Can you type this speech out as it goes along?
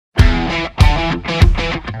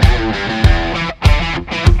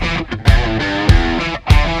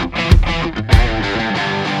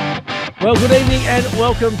Well, good evening and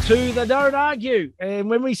welcome to the Don't Argue. And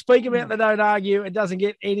when we speak about the Don't Argue, it doesn't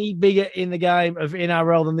get any bigger in the game of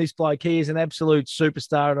NRL than this bloke. He is an absolute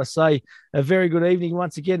superstar. And I say a very good evening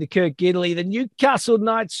once again to Kirk Gidley, the Newcastle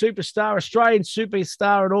Knights superstar, Australian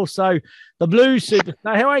superstar, and also the Blues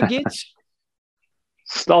superstar. How are you, Gids?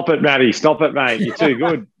 Stop it, Matty. Stop it, mate. You're too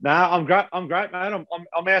good. No, I'm great. I'm great, mate.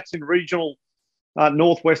 I'm out in regional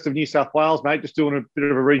northwest of New South Wales, mate. Just doing a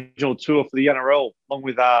bit of a regional tour for the NRL, along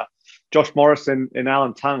with Josh Morris and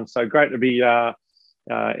Alan Tongue. So great to be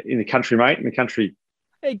in the country, mate. In the country.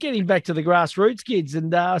 Hey, getting back to the grassroots, kids,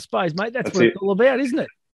 and I suppose, mate, that's what it's all about, isn't it?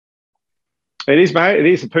 It is, mate. It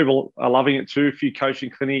is. The people are loving it too. A few coaching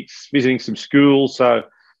clinics, visiting some schools. So,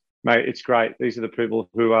 mate, it's great. These are the people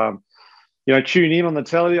who tune in on the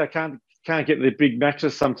telly. I can't get the big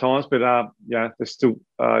matches sometimes, but they're still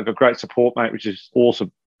got great support, mate, which is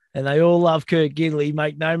awesome. And they all love Kirk Gidley.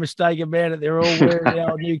 Make no mistake about it. They're all wearing the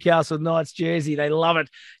old Newcastle Knights jersey. They love it.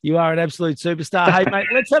 You are an absolute superstar. Hey, mate,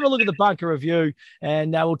 let's have a look at the bunker review,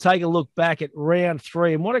 and we'll take a look back at round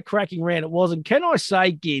 3. And what a cracking round it was. And can I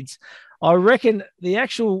say, Gids, I reckon the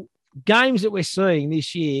actual games that we're seeing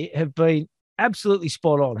this year have been absolutely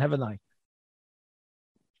spot on, haven't they?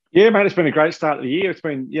 Yeah, mate, it's been a great start of the year. It's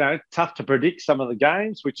been, tough to predict some of the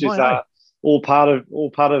games, which is all part of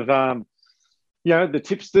the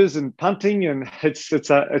tipsters and punting, and it's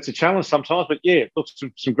a challenge sometimes. But yeah, look,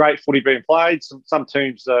 some great footy being played. Some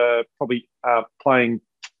teams probably playing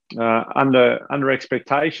under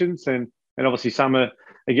expectations, and obviously some are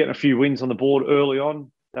getting a few wins on the board early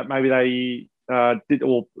on that maybe they did,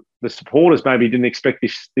 or the supporters maybe didn't expect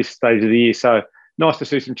this stage of the year. So nice to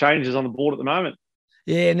see some changes on the board at the moment.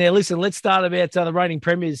 Yeah, now listen, let's start about the reigning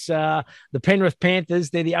premiers, the Penrith Panthers.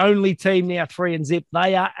 They're the only team now 3-0.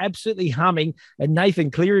 They are absolutely humming, and Nathan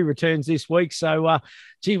Cleary returns this week. So,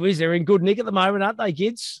 gee whiz, they're in good nick at the moment, aren't they,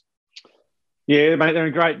 kids? Yeah, mate, they're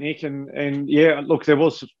in great nick. And yeah, look, there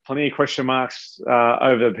was plenty of question marks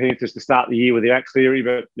over the Panthers to start the year without Cleary,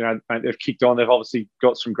 but, mate, they've kicked on. They've obviously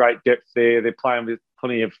got some great depth there. They're playing with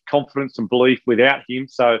plenty of confidence and belief without him.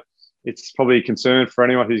 So it's probably a concern for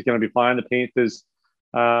anyone who's going to be playing the Panthers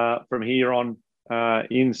from here on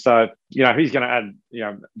in. So, he's going to add,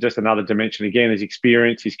 just another dimension again, his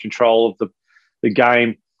experience, his control of the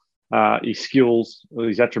game, his skills,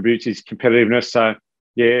 his attributes, his competitiveness. So,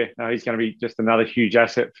 yeah, he's going to be just another huge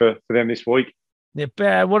asset for them this week.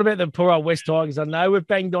 Yeah, what about the poor old West Tigers? I know we've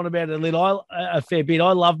banged on about it a fair bit.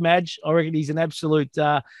 I love Madge. I reckon he's an absolute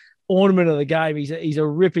ornament of the game. He's a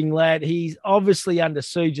ripping lad. He's obviously under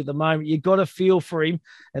siege at the moment. You've got to feel for him.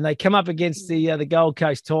 And they come up against the Gold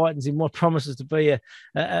Coast Titans in what promises to be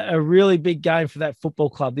a really big game for that football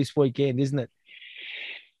club this weekend, isn't it?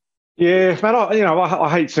 Yeah, man. I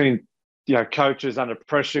hate seeing coaches under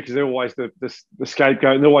pressure because they're always the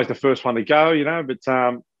scapegoat and they're always the first one to go. But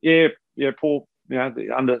poor.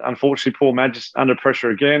 Unfortunately, poor Madge is under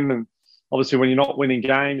pressure again, and obviously when you're not winning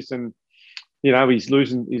games and he's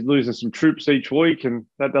losing some troops each week, and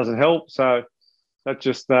that doesn't help. So that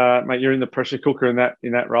just, mate, you're in the pressure cooker in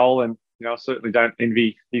that role, and I certainly don't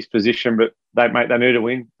envy his position. But they need to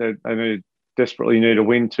win. They desperately need to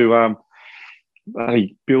win to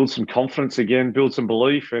build some confidence again, build some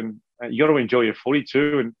belief, and you got to enjoy your footy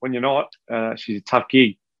too. And when you're not, she's a tough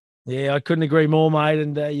gig. Yeah, I couldn't agree more, mate.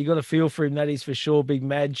 And you got to feel for him. That is for sure, Big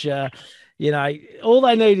Madge. All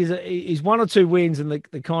they need is 1 or 2 wins, and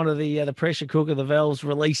the kind of the pressure cooker, the valves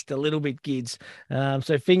released a little bit, kids.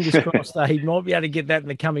 So fingers crossed he might be able to get that in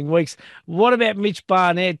the coming weeks. What about Mitch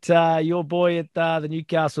Barnett, your boy at the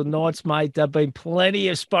Newcastle Knights, mate? Been plenty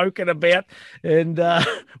of spoken about. And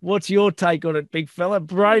what's your take on it, big fella?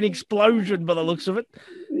 Brain explosion by the looks of it.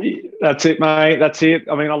 That's it, mate. That's it.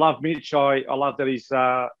 I mean, I love Mitch. I love that he's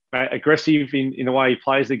aggressive in the way he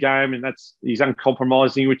plays the game, and he's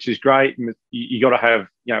uncompromising, which is great. And you got to have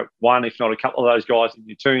one, if not a couple of those guys in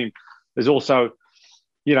your team. There's also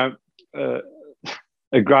a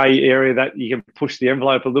grey area that you can push the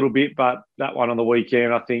envelope a little bit, but that one on the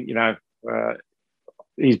weekend, I think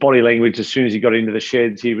his body language as soon as he got into the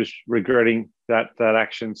sheds, he was regretting that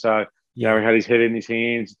action. So he had his head in his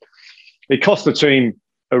hands. It cost the team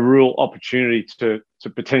a real opportunity to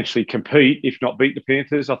potentially compete, if not beat the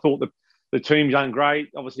Panthers. I thought the team done great.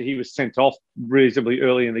 Obviously, he was sent off reasonably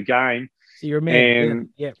early in the game. So you're a man.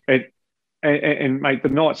 And mate, the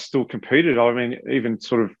Knights still competed. I mean, even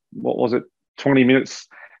sort of, 20 minutes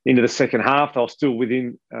into the second half, they were still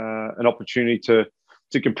within an opportunity to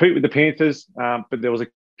compete with the Panthers. But there was a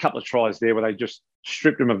couple of tries there where they just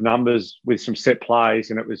stripped them of numbers with some set plays,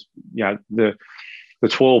 and it was, the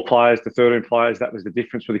 12 players, the 13 players, that was the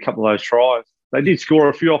difference with a couple of those tries. They did score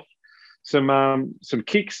a few off some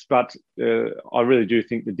kicks, but I really do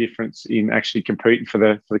think the difference in actually competing for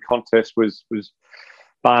the contest was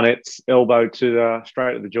Barnett's elbow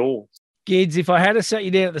straight to the jaw. Gids, if I had to set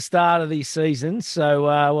you down at the start of the season,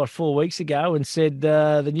 so 4 weeks ago, and said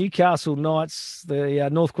the Newcastle Knights, the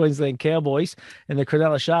North Queensland Cowboys, and the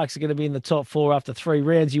Cronulla Sharks are going to be in the top 4 after 3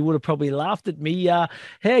 rounds, you would have probably laughed at me. How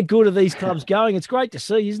good are these clubs going? It's great to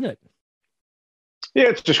see, isn't it? Yeah,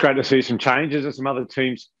 it's just great to see some changes and some other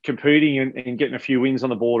teams competing and getting a few wins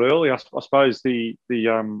on the board early. I suppose the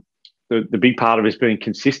big part of it is being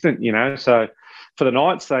consistent, So for the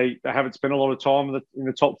Knights, they haven't spent a lot of time in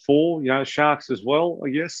the top 4. Sharks as well, I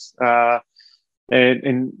guess.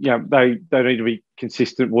 And they need to be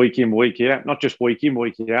consistent week in, week out. Not just week in,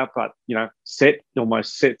 week out, but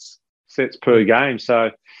almost sets per game.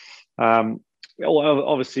 So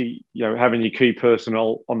obviously, having your key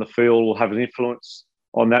personnel on the field will have an influence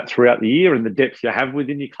on that throughout the year and the depth you have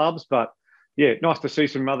within your clubs. But yeah, nice to see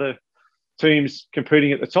some other teams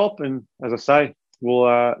competing at the top. And as I say,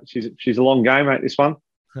 well, she's a long game, mate, this one.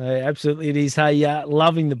 Absolutely it is. Hey,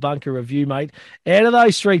 loving the bunker review, mate. Out of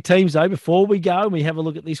those 3 teams, though, before we go and we have a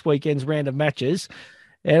look at this weekend's round of matches,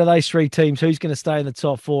 out of those 3 teams, who's going to stay in the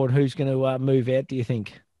top 4 and who's going to move out, do you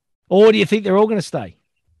think? Or do you think they're all going to stay?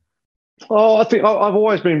 Oh, I think I've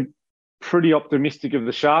always been pretty optimistic of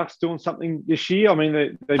the Sharks doing something this year. I mean,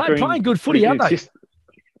 they've been playing good footy, aren't they?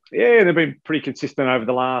 Yeah, they've been pretty consistent over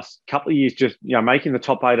the last couple of years, just making the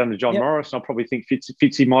top 8 under John Morris. And I probably think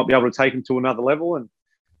Fitzy might be able to take him to another level. And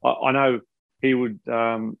I know he would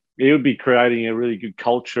be creating a really good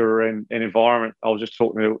culture and environment. I was just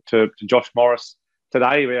talking to Josh Morris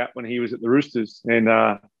today about when he was at the Roosters, and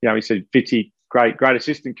he said Fitzy, great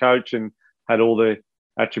assistant coach, and had all the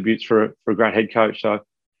attributes for a great head coach. So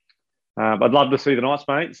I'd love to see the Knights,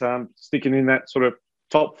 mates, sticking in that sort of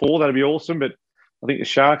top 4. That'd be awesome. But I think the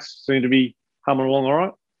Sharks seem to be humming along all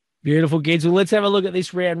right. Beautiful, Gids. Well, let's have a look at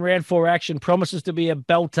this round 4 action. Promises to be a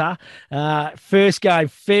belter. First game,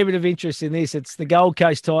 fair bit of interest in this. It's the Gold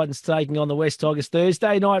Coast Titans taking on the West Tigers.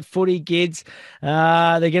 Thursday night footy, Gids.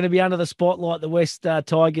 They're going to be under the spotlight, the West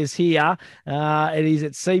Tigers here. It is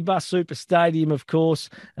at Seabus Super Stadium, of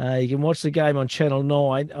course. You can watch the game on Channel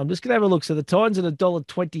 9. I'm just going to have a look. So the Titans at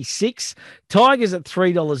 $1.26. Tigers at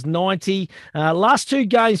 $3.90. Last 2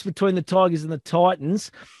 games between the Tigers and the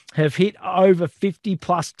Titans have hit over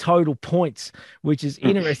 50-plus total points, which is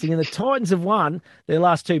interesting. And the Titans have won their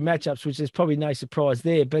last 2 matchups, which is probably no surprise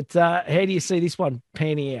there. But how do you see this one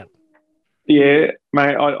panning out? Yeah,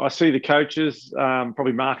 mate, I see the coaches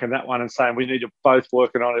probably marking that one and saying we need to both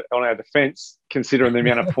working on our defence, considering the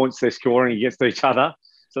amount of points they're scoring against each other.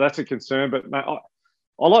 So that's a concern. But, mate,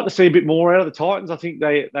 I like to see a bit more out of the Titans. I think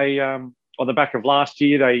they on the back of last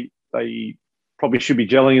year, they probably should be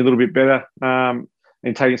gelling a little bit better.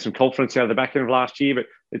 And taking some confidence out of the back end of last year. But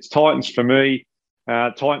it's Titans for me.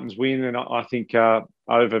 Titans win, and I think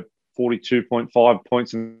over 42.5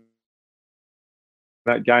 points in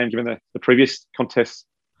that game, given the previous contest.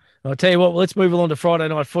 I'll tell you what, let's move along to Friday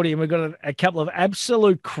night footy, and we've got a couple of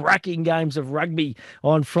absolute cracking games of rugby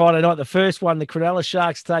on Friday night. The first one, the Cronulla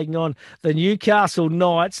Sharks taking on the Newcastle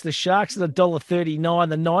Knights. The Sharks at $1.39,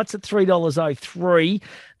 the Knights at $3.03.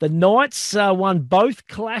 The Knights won both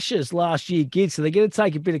clashes last year, Gid, so they're going to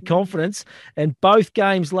take a bit of confidence, and both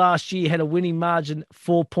games last year had a winning margin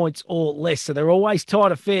 4 points or less, so they're always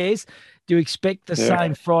tight affairs. Do you expect the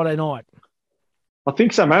same Friday night? I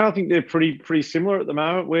think so, mate. I think they're pretty similar at the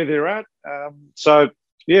moment where they're at. So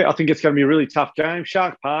yeah, I think it's going to be a really tough game.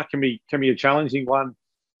 Shark Park can be a challenging one.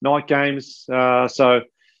 Night games. Look,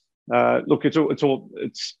 it's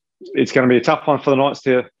going to be a tough one for the Knights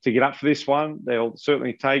to get up for this one. They'll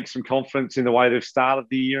certainly take some confidence in the way they've started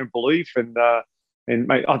the year and belief. And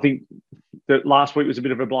mate, I think that last week was a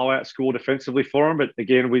bit of a blowout score defensively for them. But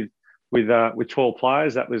again, with 12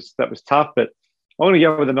 players, that was tough. But I'm going to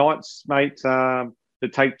go with the Knights, mate, to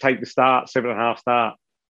take the start, 7.5 start.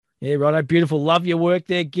 Yeah, righto. Beautiful. Love your work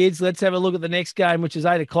there, Gids. Let's have a look at the next game, which is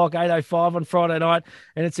 8 o'clock, 8:05 on Friday night.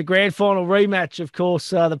 And it's a grand final rematch, of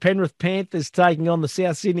course. The Penrith Panthers taking on the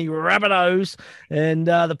South Sydney Rabbitohs. And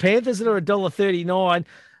the Panthers are $1.39.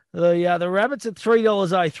 The Rabbits at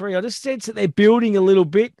 $3.03. I just sense that they're building a little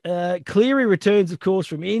bit. Cleary returns, of course,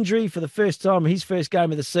 from injury for the first time, his first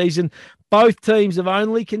game of the season. Both teams have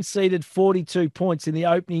only conceded 42 points in the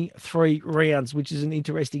opening 3 rounds, which is an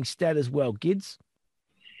interesting stat as well. Gids?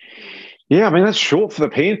 Yeah, I mean, that's short for the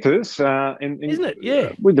Panthers. Isn't it?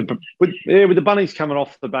 Yeah. With the Bunnies coming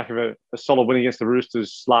off the back of a solid win against the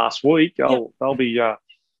Roosters last week, they'll be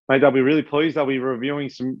mate, they'll be really pleased. They'll be reviewing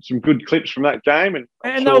some good clips from that game, and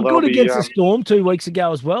I'm And they sure were they'll good be. against the Storm 2 weeks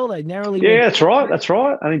ago as well. They narrowly went. Yeah, that's right. That's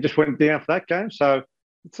right. And he just went down for that game, so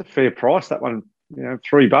it's a fair price. That one,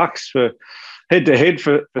 $3 for head to head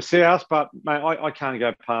for South. But mate, I can't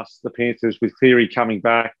go past the Panthers with Cleary coming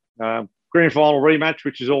back. Grand final rematch,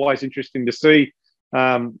 which is always interesting to see.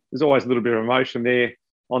 There's always a little bit of emotion there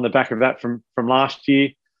on the back of that from last year.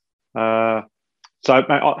 So,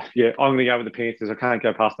 mate, I'm going to go with the Panthers. I can't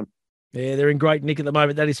go past them. Yeah, they're in great nick at the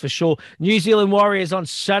moment, that is for sure. New Zealand Warriors on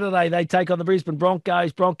Saturday. They take on the Brisbane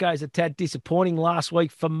Broncos. Broncos a tad disappointing last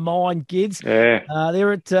week for mine, Gids. Yeah.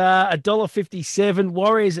 They're at $1.57.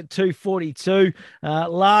 Warriors at $2.42.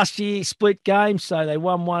 Last year, split games, so they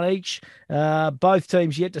won one each. Both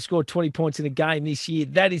teams yet to score 20 points in a game this year.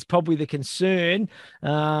 That is probably the concern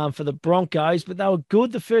for the Broncos, but they were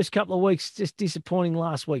good the first couple of weeks, just disappointing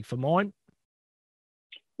last week for mine.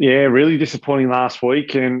 Yeah, really disappointing last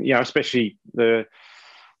week, and especially the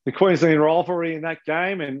Queensland rivalry in that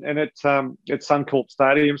game, and at Suncorp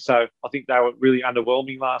Stadium. So I think they were really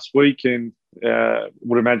underwhelming last week, and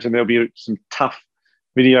would imagine there'll be some tough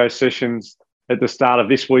video sessions at the start of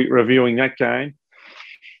this week reviewing that game.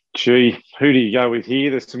 Gee, who do you go with here?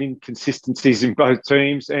 There's some inconsistencies in both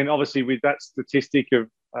teams, and obviously with that statistic of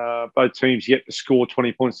both teams yet to score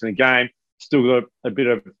 20 points in a game, still got a bit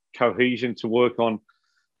of cohesion to work on.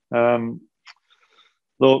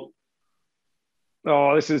 Look,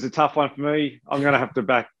 this is a tough one for me. I'm going to have to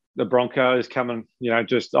back the Broncos coming. I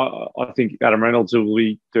think Adam Reynolds will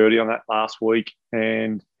be dirty on that last week,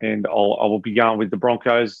 and I will be going with the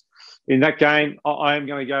Broncos in that game. I am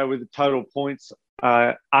going to go with the total points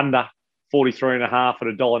under 43.5 at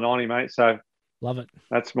 $1.90, mate. So love it.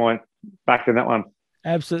 That's my back in that one.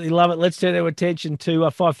 Absolutely love it. Let's turn our attention to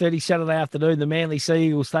 5:30 Saturday afternoon. The Manly Sea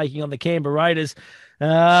Eagles taking on the Canberra Raiders. The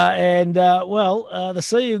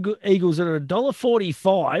Sea Eagles are at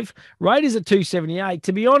 $1.45. Raiders at $2.78.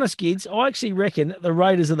 To be honest, kids, I actually reckon the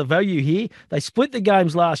Raiders are the value here. They split the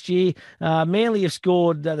games last year. Manly have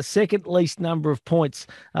scored the second least number of points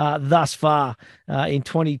thus far in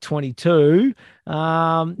 2022.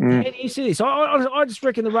 How do you see this? I just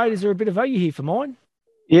reckon the Raiders are a bit of value here for mine.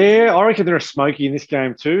 Yeah, I reckon they're a smoky in this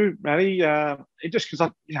game too, Matty. Just because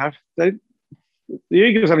the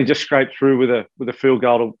Eagles only just scraped through with a field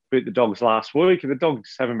goal to beat the Dogs last week, and the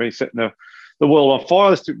Dogs haven't been setting the world on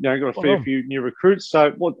fire. They've got a fair few new recruits, so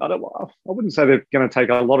I wouldn't say they're going to take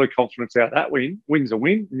a lot of confidence out of that win. Win's a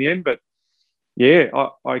win in the end, but yeah,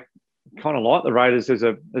 I kind of like the Raiders as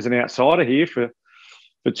an outsider here for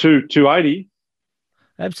 280.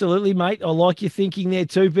 Absolutely, mate. I like your thinking there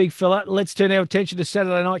too, big fella. Let's turn our attention to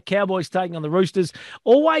Saturday night. Cowboys taking on the Roosters.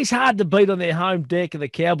 Always hard to beat on their home deck of the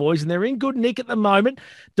Cowboys, and they're in good nick at the moment.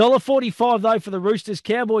 $1.45 though for the Roosters.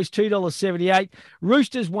 Cowboys $2.78.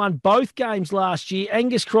 Roosters won both games last year.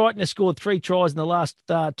 Angus Crichton has scored 3 tries in the last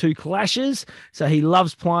 2 clashes, so he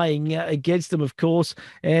loves playing against them, of course.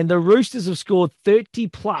 And the Roosters have scored 30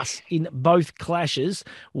 plus in both clashes.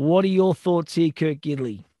 What are your thoughts here, Kirk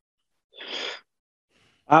Gidley?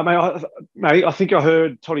 Mate, I think I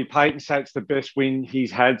heard Toddy Payton say it's the best win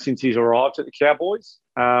he's had since he's arrived at the Cowboys,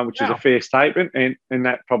 which is a fair statement, and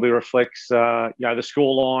that probably reflects, the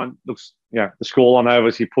scoreline. The scoreline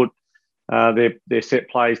obviously put their set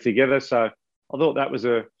plays together. So I thought that was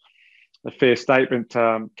a fair statement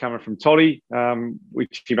coming from Toddy,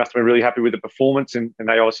 which he must have been really happy with the performance, and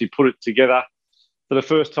they obviously put it together for the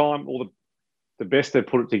first time, or the best they've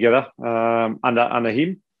put it together under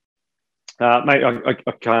him. Mate, I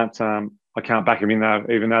can't back him in though,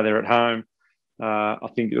 even though they're at home. I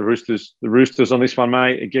think the Roosters on this one,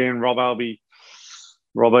 mate. Again, Rob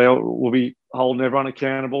will be holding everyone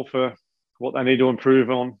accountable for what they need to improve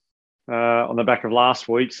on the back of last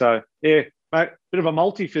week. So yeah, mate, bit of a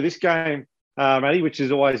multi for this game, Matty, which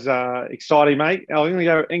is always exciting, mate. I'm going to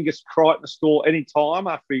go Angus Crichton to score any time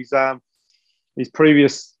after his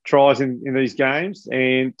previous tries in these games,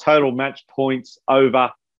 and total match points over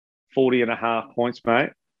 40.5 points,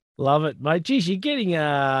 mate. Love it, mate. Geez, you're getting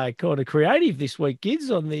kind of creative this week, kids,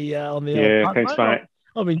 on the yeah, old thanks, mate.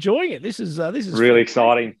 I'm enjoying it. This is really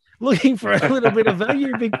exciting. Looking for a little bit of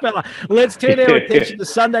value, big fella. Let's turn our attention to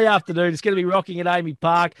Sunday afternoon. It's going to be rocking at Amy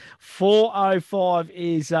Park. 4:05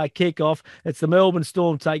 is kickoff. It's the Melbourne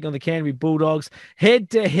Storm taking on the Canterbury Bulldogs.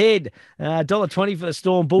 Head-to-head, $1.20 for the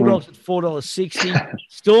Storm. Bulldogs at $4.60.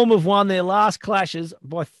 Storm have won their last clashes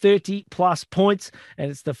by 30-plus points,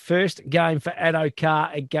 and it's the first game for Addo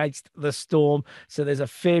Carr against the Storm. So there's a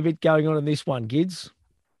fair bit going on in this one, Gids.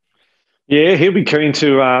 Yeah, he'll be keen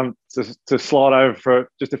to slide over for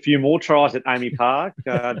just a few more tries at Amy Park.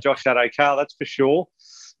 Josh Addo-Carr, that's for sure.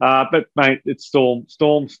 But mate, it's Storm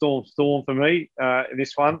for me in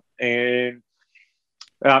this one. And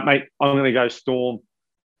mate, I'm going to go Storm.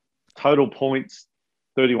 Total points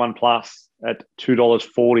 31 plus at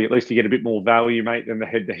 $2.40. At least you get a bit more value, mate, than the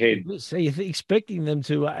head-to-head. So you're expecting them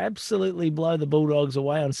to absolutely blow the Bulldogs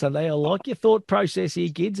away on Sunday. I like your thought process here,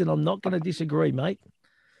 kids, and I'm not going to disagree, mate.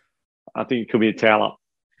 I think it could be a towel.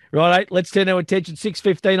 Right, let's turn our attention.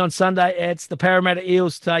 6:15 on Sunday. It's the Parramatta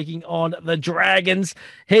Eels taking on the Dragons.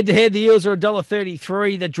 Head-to-head, the Eels are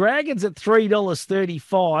 $1.33. The Dragons at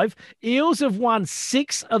 $3.35. Eels have won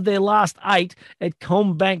 6 of their last 8 at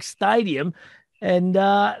CommBank Stadium. And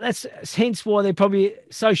that's hence why they're probably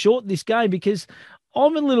so short in this game, because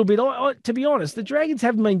I'm a little bit, to be honest, the Dragons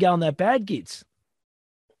haven't been going that bad, Gids.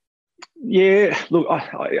 Yeah, look,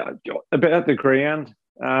 about the ground.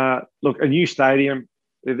 Look, a new stadium.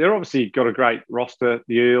 They're obviously got a great roster.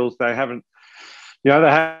 The Eels. They haven't, they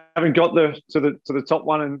haven't got to the top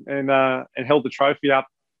one and held the trophy up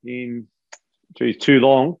in too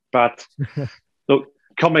long. But look,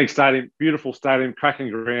 CommBank Stadium, beautiful stadium,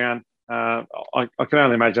 cracking ground. I can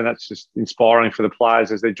only imagine that's just inspiring for the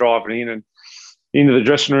players as they're driving in and into the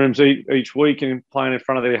dressing rooms each week and playing in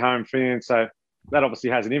front of their home fans. So that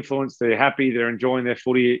obviously has an influence. They're happy. They're enjoying their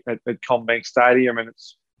footy at CommBank Stadium, and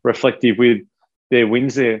it's reflective with their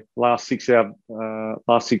wins there, last 6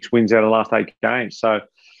 wins out of the last 8 games. So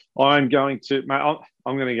I'm going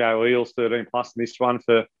to go Eels 13 plus in this one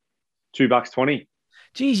for $2.20.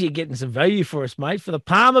 Geez, you're getting some value for us, mate. For the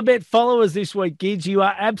Palmer Bet followers this week, Gids, you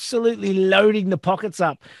are absolutely loading the pockets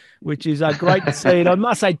up, which is great to see. And I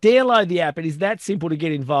must say, download the app. It is that simple to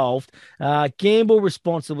get involved. Gamble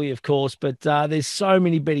responsibly, of course, but there's so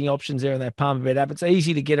many betting options there in that Palmer Bet app. It's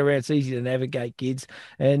easy to get around. It's easy to navigate, Gids.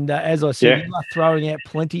 And as I said, you are throwing out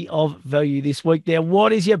plenty of value this week. Now,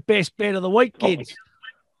 what is your best bet of the week, Gids?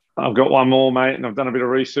 I've got one more, mate, and I've done a bit of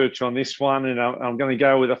research on this one, and I'm going to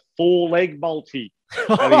go with a 4-leg multi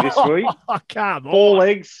this week. Come on. 4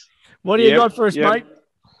 legs. What do you got for us, mate?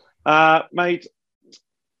 Mate,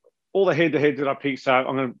 all the head-to-heads that I picked, so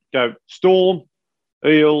I'm going to go Storm,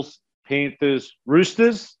 Eels, Panthers,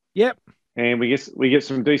 Roosters. Yep. And we get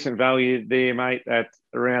some decent value there, mate, at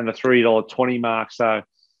around the $3.20 mark. So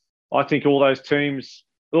I think all those teams,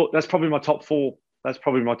 look, that's probably my top 4. That's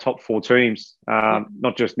probably my top 4 teams,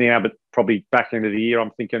 not just now, but probably back end of the year.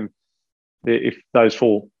 I'm thinking if those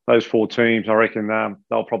four teams, I reckon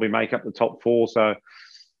they'll probably make up the top 4. So,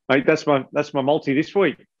 mate, that's my multi this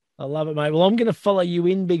week. I love it, mate. Well, I'm going to follow you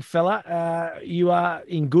in, big fella. You are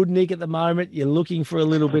in good nick at the moment. You're looking for a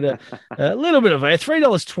little bit of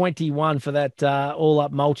 $3.21 for that all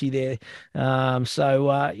up multi there.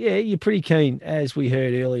 You're pretty keen, as we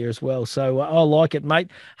heard earlier as well. So I like it,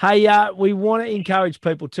 mate. Hey, we want to encourage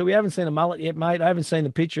people too. We haven't seen a mullet yet, mate. I haven't seen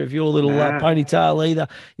the picture of your little ponytail either.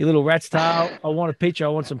 Your little rat's tail. I want a picture. I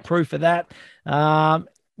want some proof of that.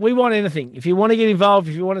 We want anything. If you want to get involved,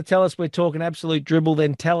 if you want to tell us we're talking absolute dribble,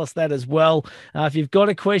 then tell us that as well. If you've got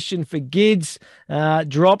a question for Gids,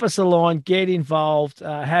 drop us a line, get involved,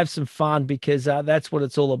 have some fun, because that's what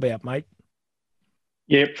it's all about, mate.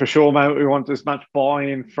 Yeah, for sure, mate. We want as much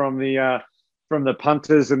buy-in from the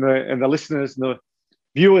punters and the listeners and the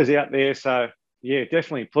viewers out there. So, yeah,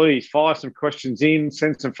 definitely, please fire some questions in,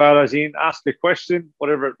 send some photos in, ask a question,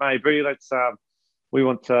 whatever it may be. We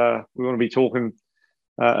want to be talking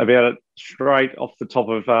about it straight off the top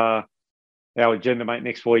of our agenda, mate,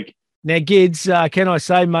 next week. Now, Gids, can I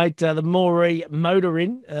say, mate, the Moree Motor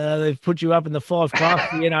Inn, they've put you up in the 5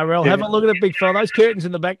 class of the NRL. Have a look at it, big fella. Those curtains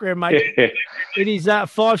in the background, mate. Yeah. It is a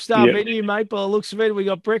 5-star venue, mate. By the looks of it, we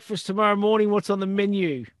got breakfast tomorrow morning. What's on the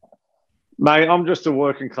menu? Mate, I'm just a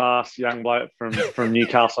working class young bloke from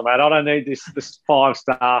Newcastle, mate. I don't need this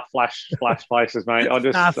 5-star flash places, mate. I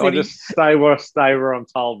just stay where I'm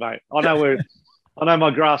told, mate. I know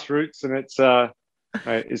my grassroots, and it's the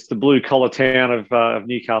blue collar town of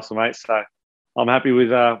Newcastle, mate. So I'm happy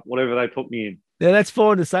with whatever they put me in. Yeah, that's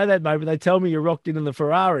fine to say that, mate, but they tell me you rocked in the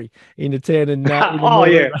Ferrari into town. And it's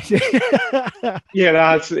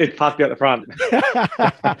parked out the front.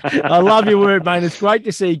 I love your word, mate. It's great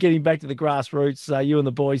to see you getting back to the grassroots, you and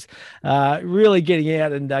the boys, really getting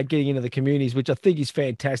out and getting into the communities, which I think is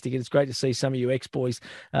fantastic. And it's great to see some of you ex-boys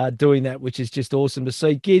doing that, which is just awesome to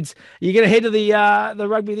see. Kids, are you going to head to the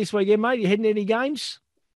rugby this weekend, mate? Are you heading to any games?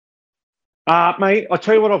 Mate, I'll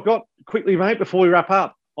tell you what I've got quickly, mate, before we wrap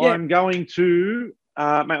up. Yeah. I'm going to,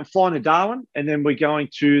 mate, I'm flying to Darwin, and then we're going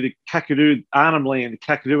to the Kakadu, Arnhem Land, the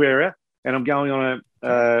Kakadu area, and I'm going on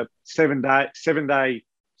a 7-day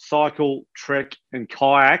cycle, trek, and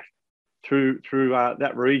kayak through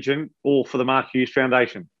that region, all for the Mark Hughes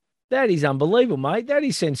Foundation. That is unbelievable, mate. That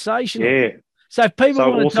is sensational. Yeah. So if people So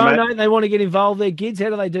want to awesome, donate mate. and they want to get involved there, Gids, how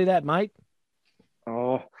do they do that, mate?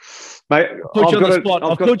 Oh, mate, Put you on the it. spot.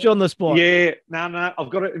 I'll put you on the spot. Yeah, no, I've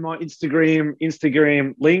got it in my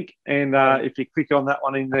Instagram link, and if you click on that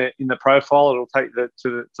one in the profile, it'll take you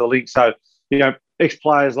to the link. So ex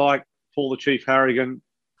players like Paul the Chief Harrigan,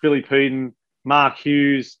 Billy Peden, Mark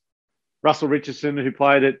Hughes, Russell Richardson, who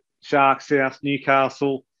played at Sharks, South,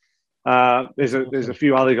 Newcastle. There's a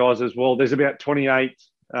few other guys as well. There's about 28,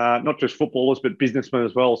 not just footballers but businessmen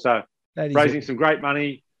as well. So raising some great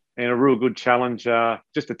money and a real good challenge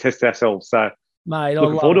just to test ourselves. So, mate,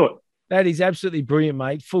 looking forward to it. That is absolutely brilliant,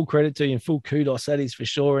 mate. Full credit to you and full kudos, that is for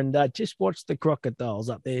sure. And just watch the crocodiles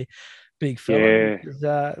up there, big fella.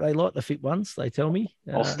 Yeah. They like the fit ones, they tell me.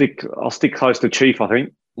 I'll stick close to Chief, I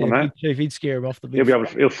think. Yeah, Chief, he'd scare him off the big.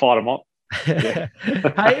 He'll fight him off. Yeah.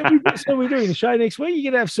 Hey, so we're doing the show next week.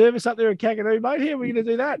 You're going to have service up there at Kakadu, mate. How are we going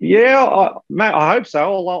to do that? Yeah, mate, I hope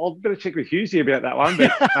so. I'll better check with Hughesy about that one.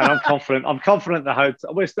 But mate, I'm confident. I'm confident the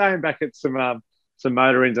hotel. We're staying back at some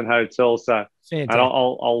motor inns and hotels. So and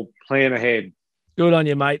I'll plan ahead. Good on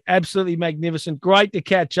you, mate. Absolutely magnificent. Great to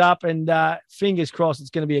catch up. And fingers crossed it's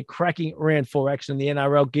going to be a cracking round 4 action in the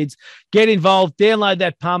NRL, Gids. Get involved. Download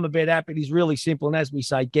that Palmer Bet app. It is really simple. And as we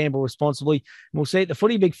say, gamble responsibly. And we'll see you at the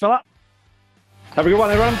footy, big fella. Have a good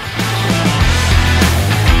one, everyone.